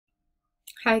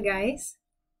Hi guys!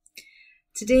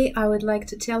 Today I would like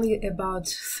to tell you about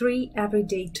 3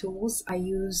 everyday tools I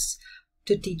use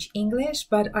to teach English,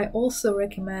 but I also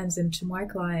recommend them to my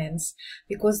clients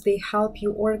because they help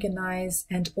you organize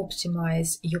and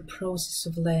optimize your process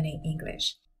of learning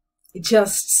English.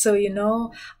 Just so you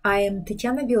know, I am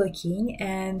Tatiana Bilakin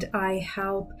and I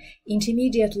help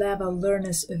intermediate level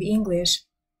learners of English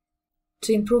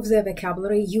to improve their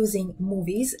vocabulary using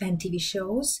movies and TV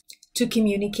shows, to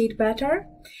communicate better,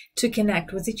 to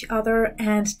connect with each other,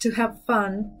 and to have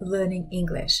fun learning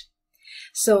English.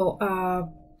 So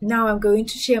now I'm going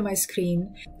to share my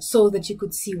screen so that you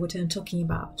could see what I'm talking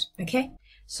about, okay?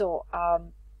 So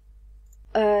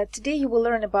today you will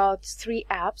learn about 3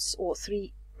 apps or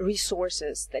 3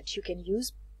 resources that you can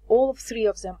use. All 3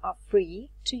 of them are free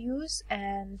to use,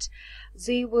 and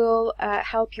they will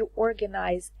help you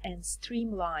organize and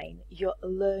streamline your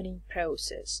learning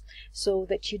process so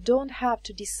that you don't have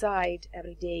to decide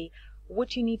every day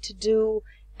what you need to do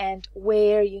and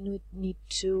where you need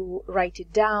to write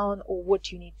it down or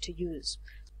what you need to use.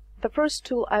 The first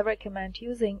tool I recommend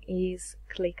using is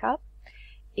ClickUp.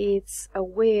 It's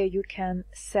where you can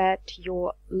set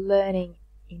your learning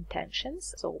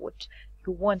intentions, so what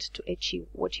you want to achieve,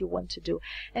 what you want to do,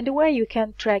 and where you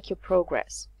can track your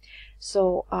progress.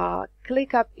 So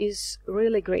ClickUp is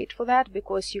really great for that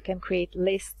because you can create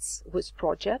lists with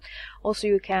projects. Also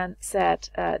you can set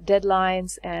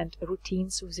deadlines and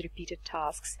routines with repeated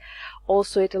tasks.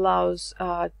 Also it allows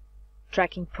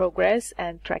tracking progress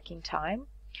and tracking time.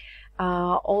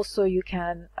 Also you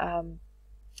can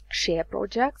share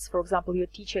projects. For example, your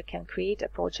teacher can create a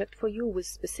project for you with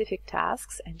specific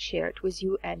tasks and share it with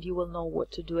you, and you will know what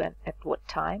to do and at what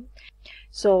time.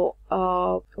 So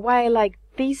why I like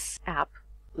this app,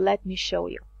 let me show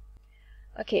you.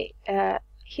 Okay,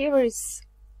 here is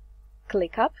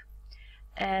ClickUp,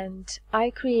 and I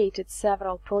created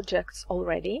several projects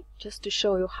already just to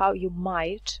show you how you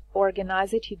might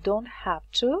organize it. You don't have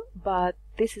to, but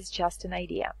this is just an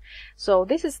idea. So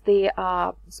this is the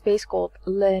space called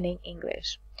Learning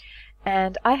English,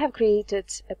 and I have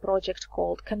created a project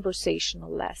called Conversational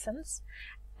Lessons,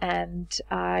 and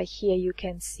here you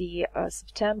can see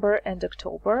September and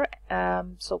October.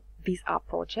 So these are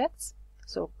projects.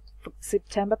 So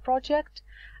September project,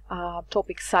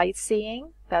 topic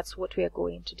sightseeing, that's what we are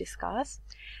going to discuss.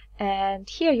 And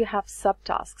here you have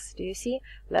subtasks. Do you see?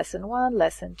 Lesson 1,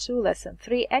 Lesson 2, Lesson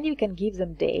 3, and you can give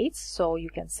them dates, so you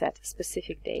can set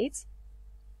specific dates.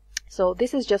 So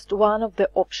this is just one of the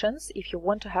options if you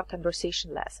want to have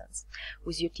conversation lessons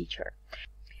with your teacher.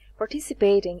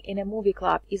 Participating in a movie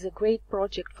club is a great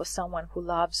project for someone who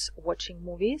loves watching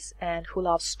movies and who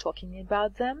loves talking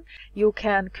about them. You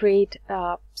can create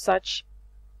such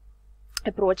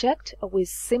a project with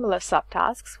similar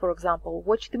subtasks. For example,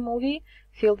 watch the movie,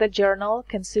 fill the journal,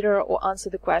 consider or answer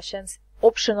the questions.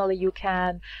 Optionally, you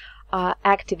can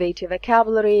activate your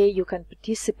vocabulary, you can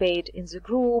participate in the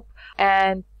group,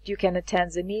 and you can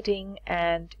attend the meeting,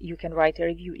 and you can write a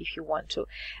review if you want to.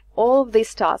 All of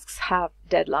these tasks have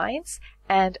deadlines,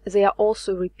 and they are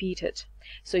also repeated.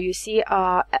 So you see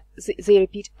they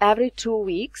repeat every 2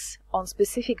 weeks on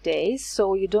specific days,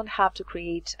 so you don't have to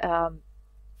create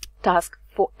task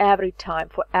for every time,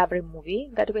 for every movie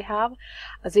that we have.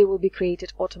 They will be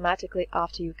created automatically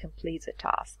after you complete the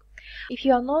task. If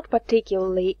you are not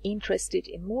particularly interested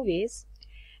in movies,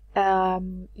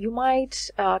 you might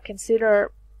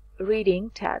consider reading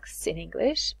texts in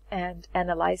English and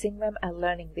analyzing them and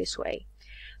learning this way.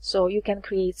 So you can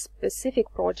create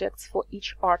specific projects for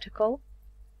each article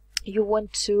you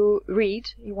want to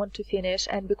read, you want to finish,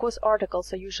 and because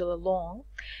articles are usually long,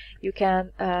 you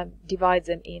can divide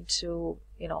them into,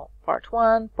 part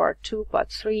 1, part 2,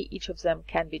 part 3. Each of them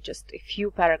can be just a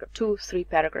few paragraphs, 2-3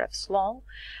 paragraphs long,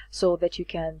 so that you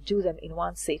can do them in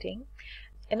one sitting.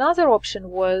 Another option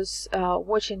was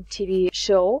watching TV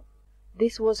show.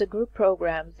 This was a group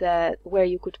program where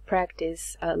you could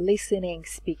practice listening,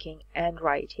 speaking, and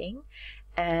writing.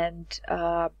 And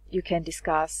you can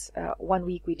discuss, 1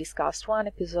 week we discussed 1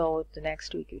 episode, the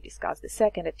next week we discussed the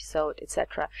 2nd episode,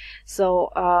 etc.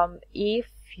 So if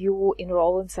you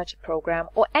enroll in such a program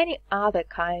or any other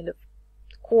kind of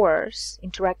course,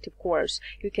 interactive course,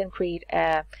 you can create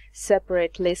a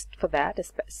separate list for that, a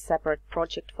separate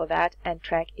project for that, and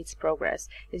track its progress.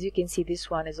 As you can see, this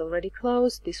one is already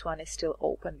closed, this one is still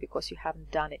open because you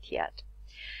haven't done it yet.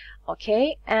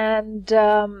 Okay, and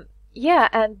yeah,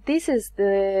 and this is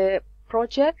the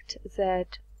project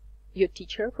that your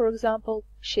teacher, for example,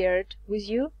 shared with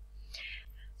you.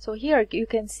 So here you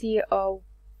can see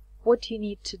what you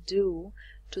need to do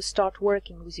to start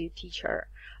working with your teacher.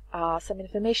 some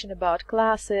information about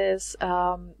classes,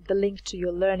 the link to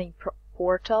your learning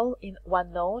portal in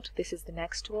OneNote. This is the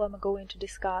next tool I'm going to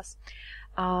discuss.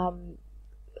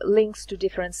 Links to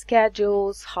different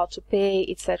schedules, how to pay,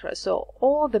 etc. So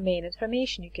all the main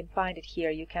information, you can find it here.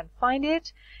 You can find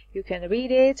it, you can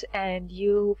read it, and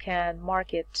you can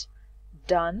mark it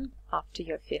done after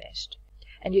you're finished.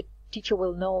 And your teacher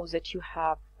will know that you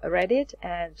have read it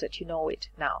and that you know it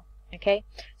now. Okay,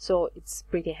 so it's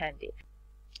pretty handy.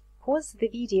 Pause the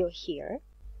video here.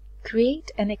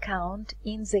 Create an account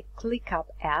in the ClickUp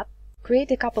app. Create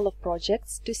a couple of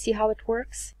projects to see how it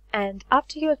works. And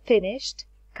after you're finished,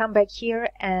 come back here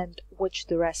and watch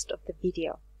the rest of the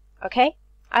video. Okay?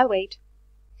 I'll wait.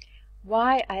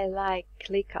 Why I like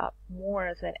ClickUp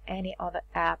more than any other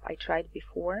app I tried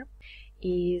before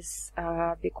is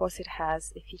because it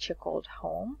has a feature called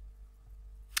Home.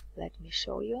 Let me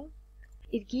show you.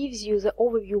 It gives you the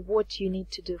overview what you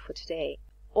need to do for today.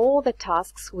 All the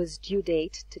tasks with due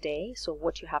date today, so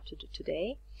what you have to do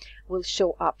today, will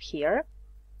show up here.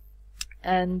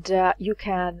 And you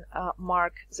can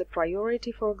mark the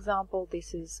priority. For example,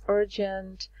 this is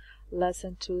urgent.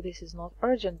 Lesson 2, this is not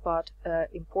urgent but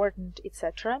important,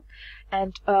 etc.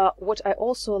 And what I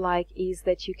also like is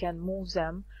that you can move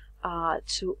them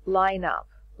to line up.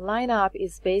 Line up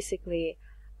is basically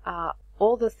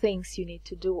all the things you need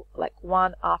to do, like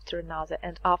one after another,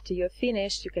 and after you're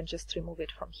finished you can just remove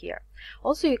it from here.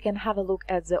 Also, you can have a look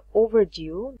at the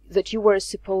overdue that you were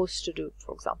supposed to do,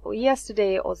 for example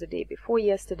yesterday or the day before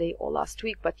yesterday or last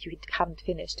week, but you haven't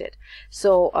finished it.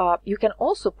 So you can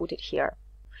also put it here,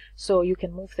 so you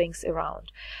can move things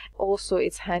around. Also,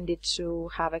 it's handy to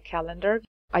have a calendar.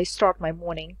 I start my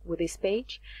morning with this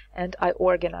page and I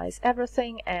organize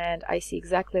everything and I see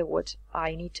exactly what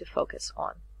I need to focus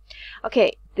on.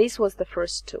 Okay, this was the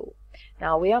first tool.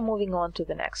 Now we are moving on to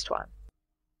the next one.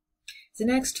 The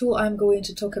next tool I'm going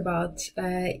to talk about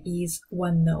is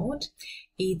OneNote.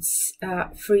 It's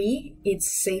free,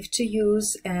 it's safe to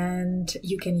use, and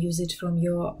you can use it from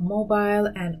your mobile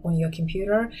and on your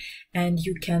computer, and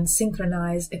you can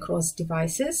synchronize across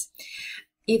devices.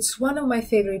 It's one of my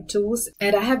favorite tools,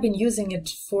 and I have been using it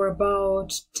for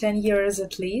about 10 years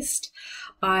at least.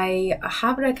 I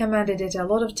have recommended it a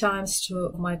lot of times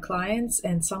to my clients,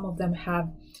 and some of them have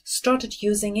started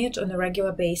using it on a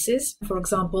regular basis. For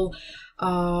example,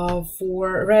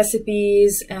 for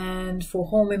recipes and for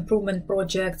home improvement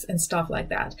projects and stuff like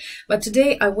that. But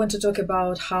today I want to talk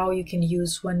about how you can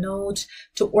use OneNote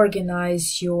to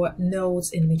organize your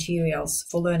notes and materials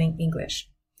for learning English.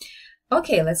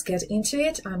 Okay, let's get into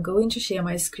it. I'm going to share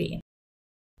my screen.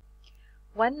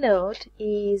 OneNote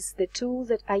is the tool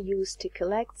that I use to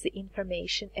collect the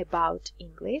information about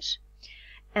English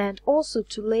and also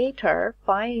to later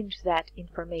find that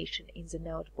information in the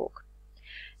notebook.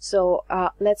 So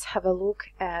let's have a look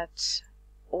at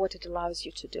what it allows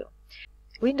you to do.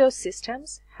 Windows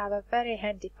systems have a very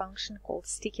handy function called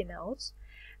sticky notes.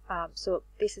 So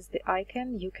this is the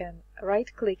icon. You can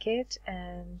right-click it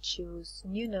and choose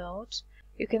New Note.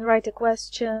 You can write a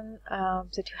question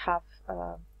that you have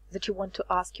that you want to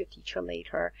ask your teacher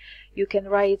later. You can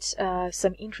write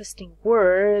some interesting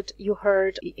word you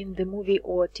heard in the movie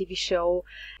or TV show.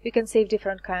 You can save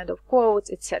different kind of quotes,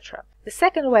 etc. The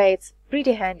second way, it's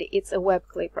pretty handy, it's a web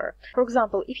clipper. For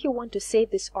example, if you want to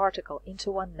save this article into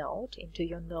OneNote, into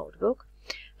your notebook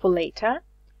for later,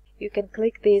 you can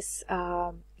click this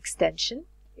extension.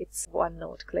 It's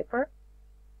OneNote Clipper,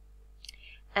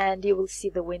 and you will see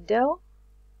the window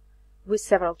with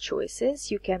several choices.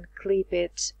 You can clip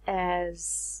it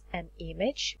as an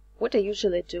image. What I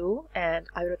usually do, and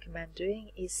I recommend doing,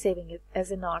 is saving it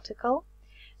as an article.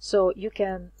 So you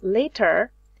can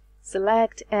later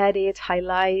select, edit,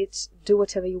 highlight, do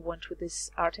whatever you want with this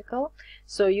article.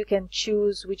 So you can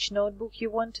choose which notebook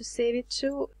you want to save it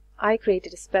to. I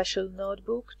created a special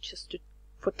notebook just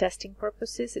for testing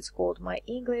purposes. It's called My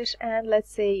English, and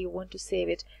let's say you want to save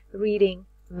it reading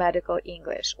medical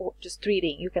English, or just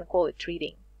reading. You can call it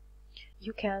reading.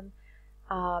 You can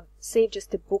save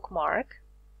just a bookmark,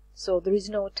 so there is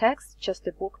no text, just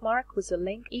a bookmark with a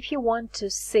link. If you want to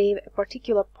save a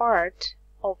particular part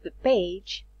of the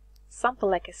page, something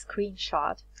like a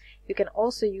screenshot, you can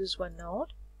also use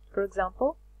OneNote. For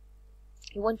example,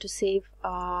 you want to save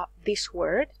this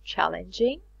word,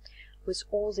 challenging, with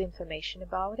all the information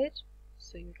about it,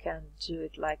 so you can do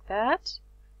it like that.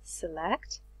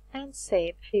 Select and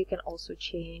save. You can also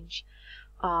change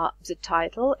the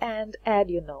title and add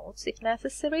your notes if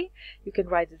necessary. You can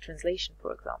write the translation,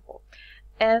 for example,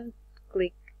 and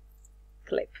click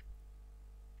clip.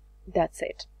 That's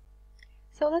it.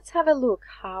 So let's have a look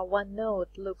how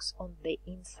OneNote looks on the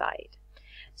inside.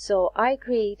 So I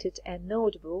created a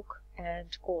notebook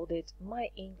and called it My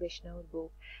English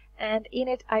Notebook. And in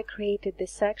it I created the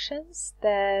sections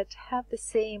that have the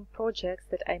same projects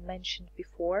that I mentioned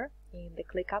before in the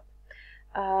ClickUp.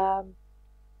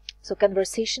 So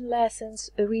conversation lessons,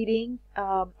 reading,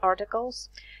 articles,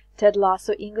 Ted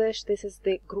Lasso English, this is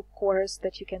the group course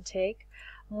that you can take.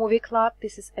 Movie Club,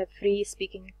 this is a free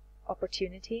speaking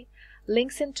opportunity.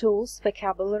 Links and tools,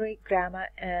 vocabulary, grammar,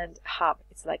 and hub,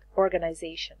 it's like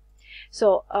organization.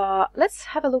 So let's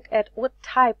have a look at what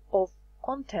type of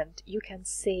content you can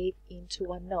save into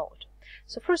OneNote.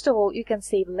 So first of all, you can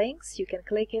save links. You can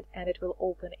click it and it will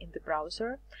open in the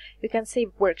browser. You can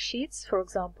save worksheets. For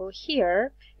example,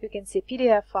 here you can see a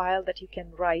PDF file that you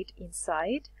can write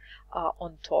inside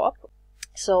on top.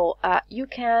 So you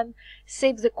can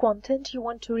save the content you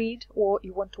want to read or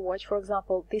you want to watch. For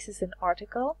example, this is an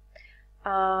article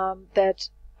that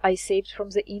I saved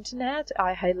from the internet.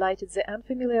 I highlighted the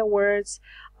unfamiliar words.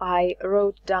 I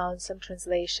wrote down some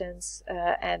translations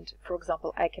and, for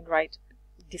example, I can write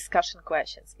discussion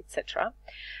questions, etc.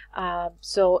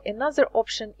 So another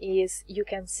option is you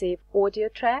can save audio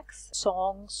tracks,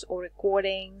 songs or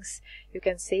recordings. You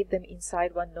can save them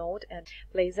inside OneNote and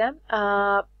play them.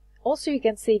 Also, you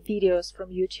can save videos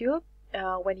from YouTube.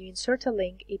 When you insert a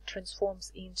link, it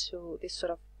transforms into this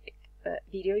sort of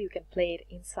video. You can play it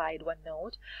inside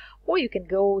OneNote, or you can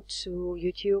go to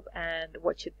YouTube and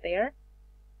watch it there.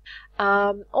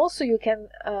 Also, you can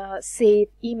save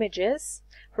images.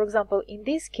 For example, in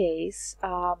this case,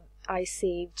 I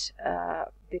saved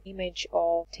the image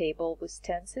of table with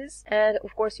tenses, and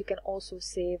of course you can also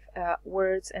save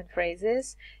words and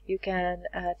phrases. You can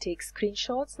take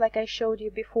screenshots like I showed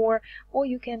you before, or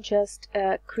you can just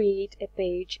create a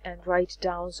page and write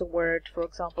down the word, for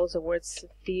example the word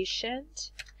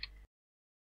sufficient.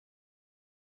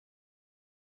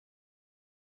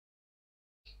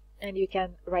 And you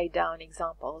can write down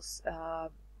examples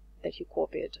that you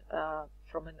copied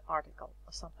from an article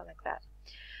or something like that.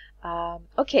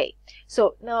 Okay,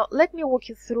 so now let me walk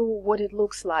you through what it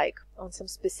looks like on some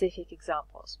specific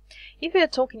examples. If we are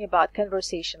talking about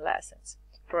conversation lessons,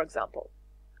 for example,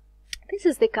 this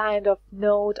is the kind of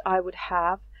note I would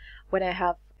have when I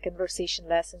have conversation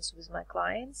lessons with my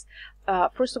clients.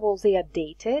 First of all, they are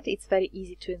dated. It's very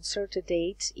easy to insert a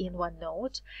date in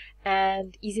OneNote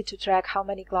and easy to track how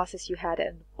many classes you had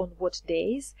and on what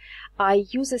days. I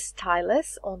use a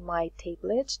stylus on my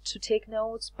tablet to take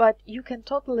notes, but you can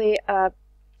totally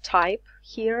type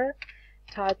here.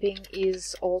 Typing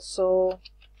is also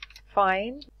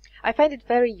fine. I find it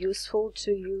very useful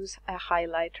to use a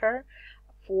highlighter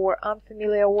for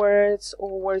unfamiliar words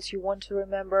or words you want to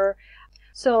remember.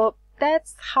 So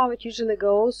that's how it usually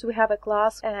goes. We have a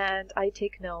class and I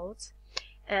take notes,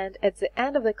 and at the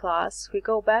end of the class we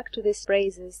go back to these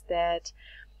phrases that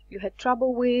you had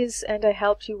trouble with and I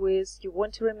helped you with, you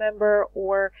want to remember,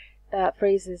 or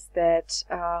phrases that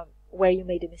where you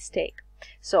made a mistake.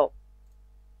 So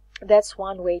that's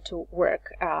one way to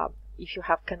work if you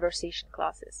have conversation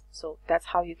classes. So that's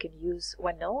how you can use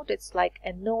OneNote. It's like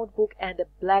a notebook and a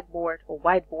blackboard or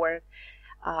whiteboard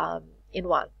in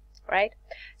one. Right?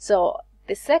 So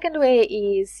the second way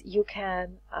is you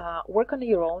can work on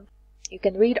your own. You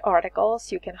can read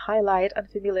articles, you can highlight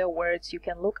unfamiliar words, you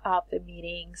can look up the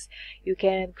meanings, you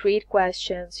can create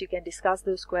questions, you can discuss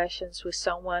those questions with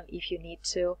someone if you need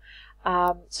to.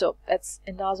 So that's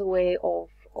another way of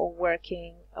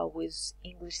working with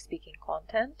English speaking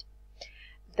content.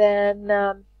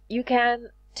 Then you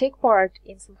can take part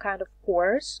in some kind of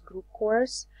course, group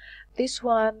course. This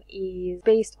one is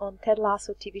based on Ted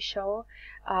Lasso TV show.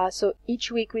 So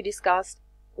each week we discussed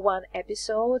one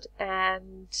episode,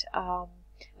 and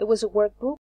there was a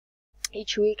workbook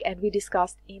each week, and we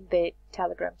discussed in the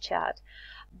Telegram chat.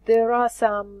 There are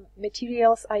some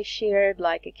materials I shared,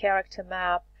 like a character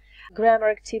map, grammar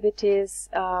activities.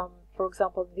 For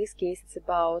example, in this case, it's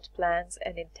about plans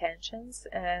and intentions,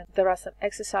 and there are some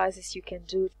exercises you can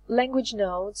do. Language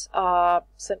notes,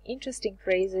 some interesting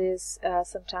phrases,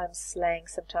 sometimes slang,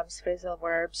 sometimes phrasal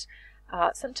verbs,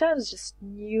 sometimes just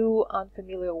new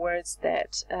unfamiliar words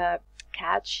that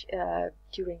catch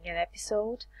during an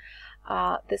episode.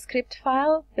 The script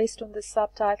file based on the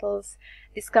subtitles,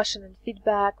 discussion and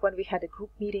feedback. When we had a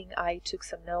group meeting, I took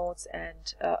some notes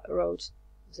and wrote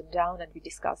them down and we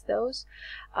discussed those.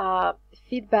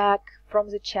 Feedback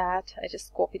from the chat, I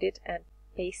just copied it and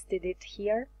pasted it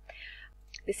here.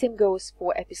 The same goes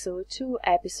for episode 2,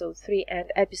 episode 3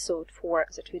 and episode 4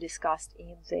 that we discussed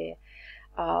in the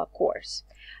course.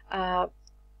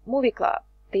 Movie Club,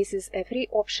 this is a free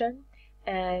option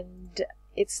and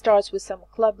it starts with some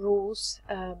club rules.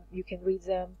 You can read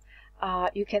them.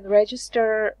 You can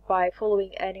register by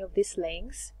following any of these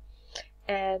links,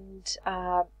 and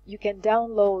you can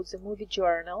download the movie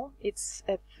journal. It's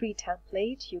a free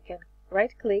template. You can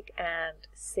right click and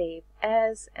save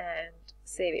as, and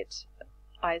save it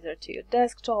either to your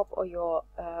desktop or your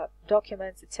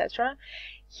documents, etc.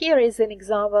 Here is an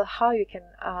example how you can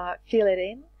fill it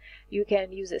in. You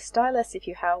can use a stylus if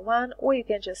you have one, or you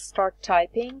can just start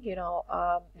typing,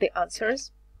 the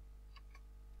answers.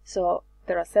 So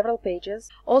there are several pages.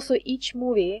 Also,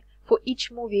 for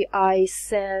each movie I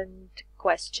send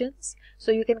questions,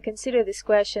 so you can consider these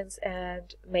questions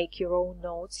and make your own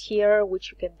notes here,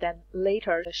 which you can then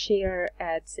later share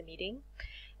at the meeting,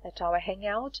 at our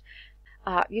hangout.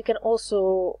 You can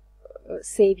also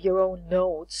save your own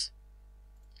notes,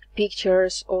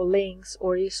 pictures or links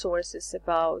or resources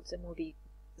about the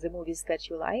movies that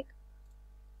you like.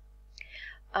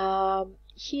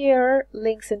 Here,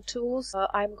 links and tools.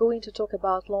 I'm going to talk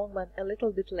about Longman a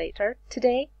little bit later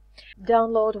today.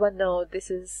 Download OneNote. This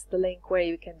is the link where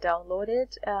you can download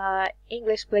it.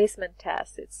 English placement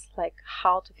test. It's like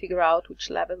how to figure out which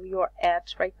level you're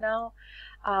at right now.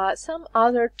 Some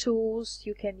other tools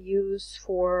you can use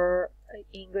for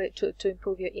English to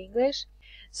improve your English.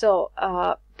 So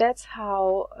that's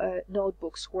how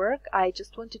notebooks work. I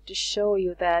just wanted to show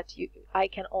you that I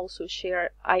also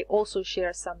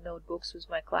share some notebooks with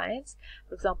my clients.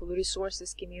 For example,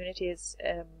 Resources Community is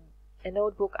a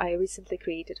notebook I recently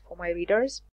created for my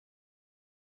readers.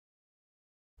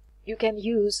 You can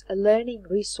use learning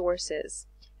resources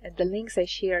and the links I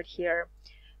shared here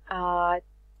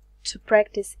to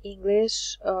practice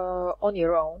English on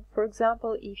your own. For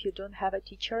example, if you don't have a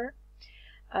teacher,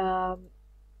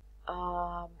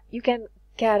 you can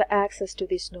get access to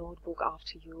this notebook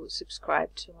after you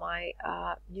subscribe to my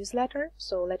newsletter.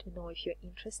 So let me know if you're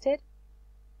interested.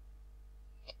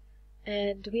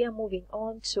 And we are moving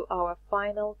on to our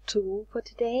final tool for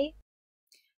today.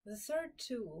 The third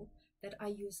tool that I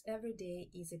use every day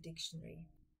is a dictionary.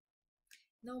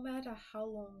 No matter how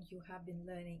long you have been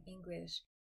learning English,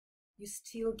 you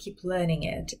still keep learning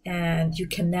it, and you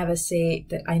can never say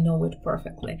that I know it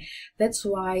perfectly. That's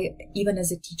why, even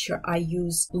as a teacher, I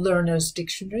use learners'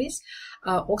 dictionaries,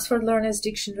 Oxford Learners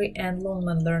Dictionary and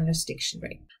Longman Learners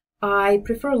Dictionary. I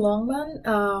prefer Longman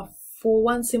for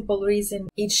one simple reason.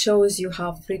 It shows you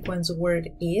how frequent the word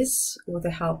is with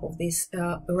the help of these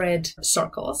red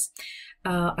circles.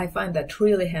 I find that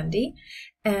really handy.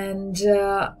 And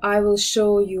I will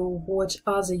show you what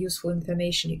other useful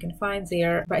information you can find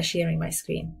there by sharing my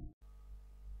screen.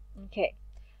 Okay,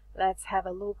 let's have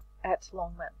a look at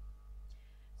Longman.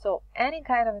 So any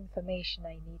kind of information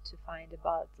I need to find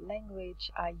about language,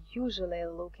 I usually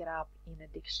look it up in a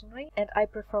dictionary. And I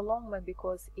prefer Longman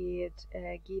because it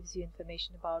gives you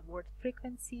information about word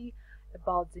frequency,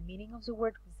 about the meaning of the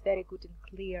word with very good and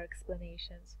clear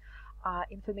explanations,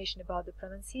 information about the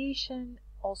pronunciation,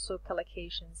 also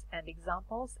collocations and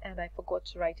examples, and I forgot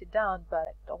to write it down,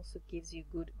 but it also gives you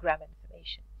good grammar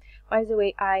information. By the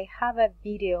way, I have a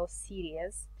video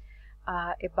series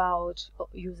about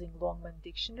using Longman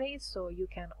Dictionary, so you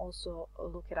can also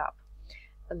look it up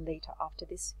later after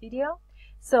this video.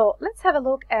 So let's have a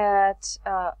look at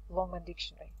Longman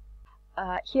Dictionary.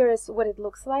 Here is what it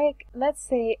looks like. Let's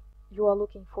say you are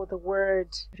looking for the word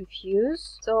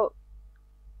refuse. So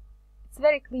it's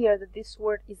very clear that this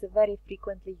word is a very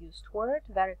frequently used word,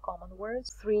 very common word.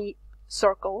 3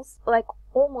 circles. Like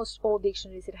almost all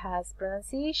dictionaries, it has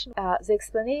pronunciation. The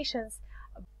explanations,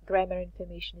 grammar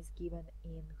information is given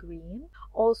in green.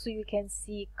 Also, you can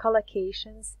see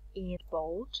collocations in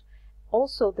bold.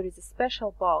 Also, there is a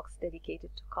special box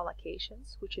dedicated to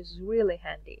collocations, which is really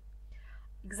handy.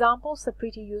 Examples are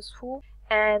pretty useful,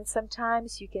 and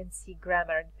sometimes you can see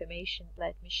grammar information.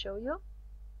 Let me show you.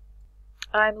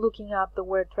 I'm looking up the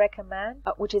word recommend,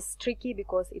 which is tricky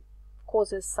because it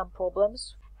causes some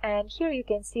problems. And here you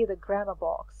can see the grammar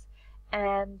box.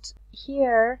 And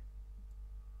here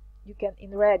you can,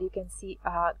 in red, you can see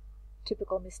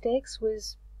typical mistakes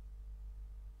with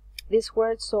this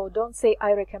word. So don't say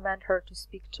I recommend her to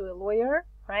speak to a lawyer,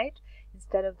 right?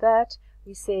 Instead of that,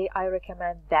 we say I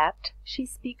recommend that she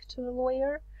speak to a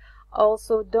lawyer.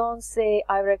 Also, don't say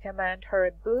I recommend her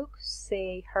a book,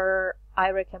 say I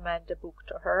recommend a book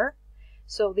to her.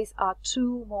 So these are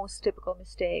 2 most typical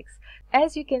mistakes.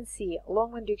 As you can see,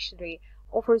 Longman Dictionary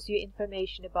offers you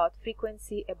information about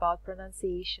frequency, about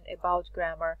pronunciation, about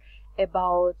grammar,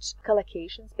 about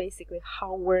collocations, basically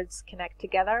how words connect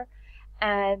together,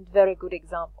 and very good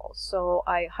examples. So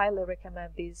I highly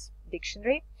recommend this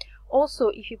dictionary. Also,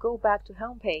 if you go back to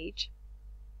home page,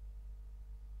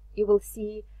 you will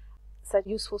see such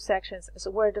useful sections as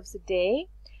a word of the day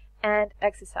and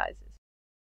exercises.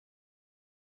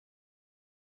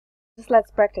 Just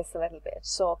let's practice a little bit.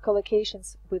 So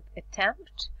collocations with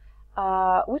attempt.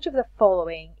 Which of the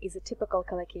following is a typical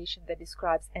collocation that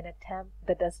describes an attempt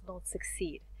that does not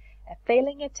succeed? A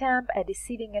failing attempt, a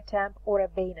deceiving attempt, or a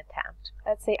vain attempt?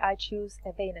 Let's say I choose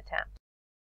a vain attempt.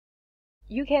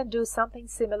 You can do something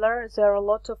similar. There are a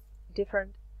lot of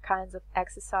different kinds of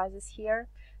exercises here.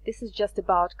 This is just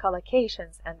about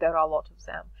collocations, and there are a lot of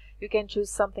them. You can choose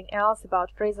something else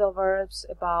about phrasal verbs,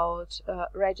 about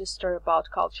register, about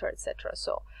culture, etc.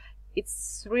 So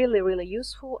it's really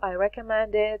useful. I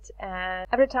recommend it. And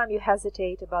every time you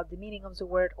hesitate about the meaning of the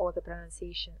word or the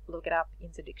pronunciation, look it up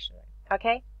in the dictionary.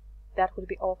 Okay? That would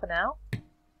be all for now.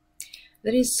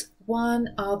 There is one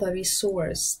other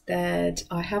resource that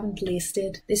I haven't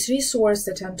listed. This resource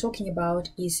that I'm talking about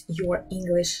is your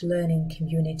English learning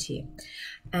community.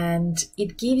 And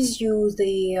it gives you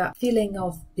the feeling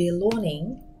of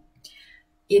belonging.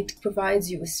 It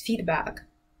provides you with feedback.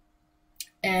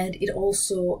 And it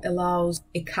also allows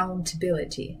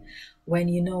accountability. When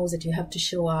you know that you have to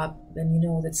show up, when you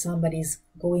know that somebody's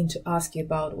going to ask you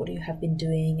about what you have been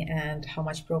doing and how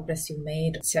much progress you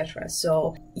made, etc.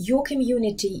 So your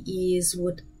community is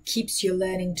what keeps you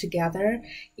learning together.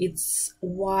 It's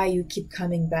why you keep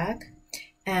coming back,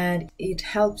 and it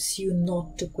helps you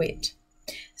not to quit.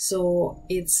 So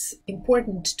it's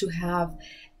important to have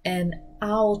an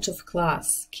out of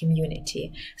class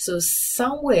community, so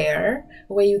somewhere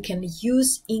where you can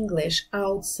use English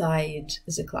outside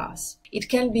the class. It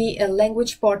can be a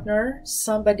language partner,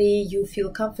 somebody you feel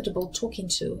comfortable talking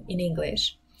to in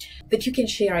English, that you can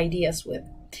share ideas with.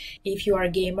 If you are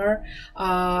a gamer,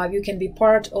 you can be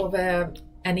part of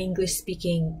an English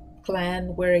speaking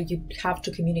clan where you have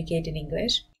to communicate in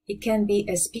English. It can be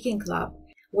a speaking club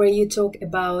where you talk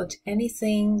about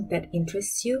anything that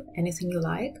interests you, anything you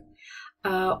like.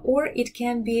 Or it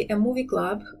can be a movie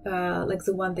club, like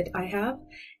the one that I have.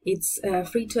 It's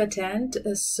free to attend,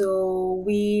 so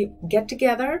we get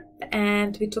together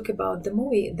and we talk about the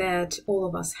movie that all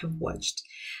of us have watched.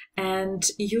 And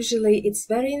usually it's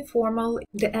very informal,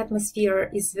 the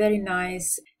atmosphere is very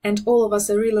nice, and all of us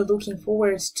are really looking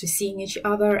forward to seeing each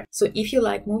other. So if you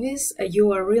like movies,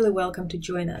 you are really welcome to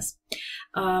join us.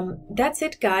 That's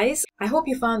it, guys. I hope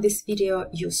you found this video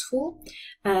useful.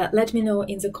 Let me know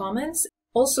in the comments.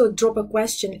 Also, drop a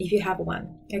question if you have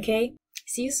one. Okay?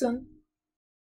 See you soon.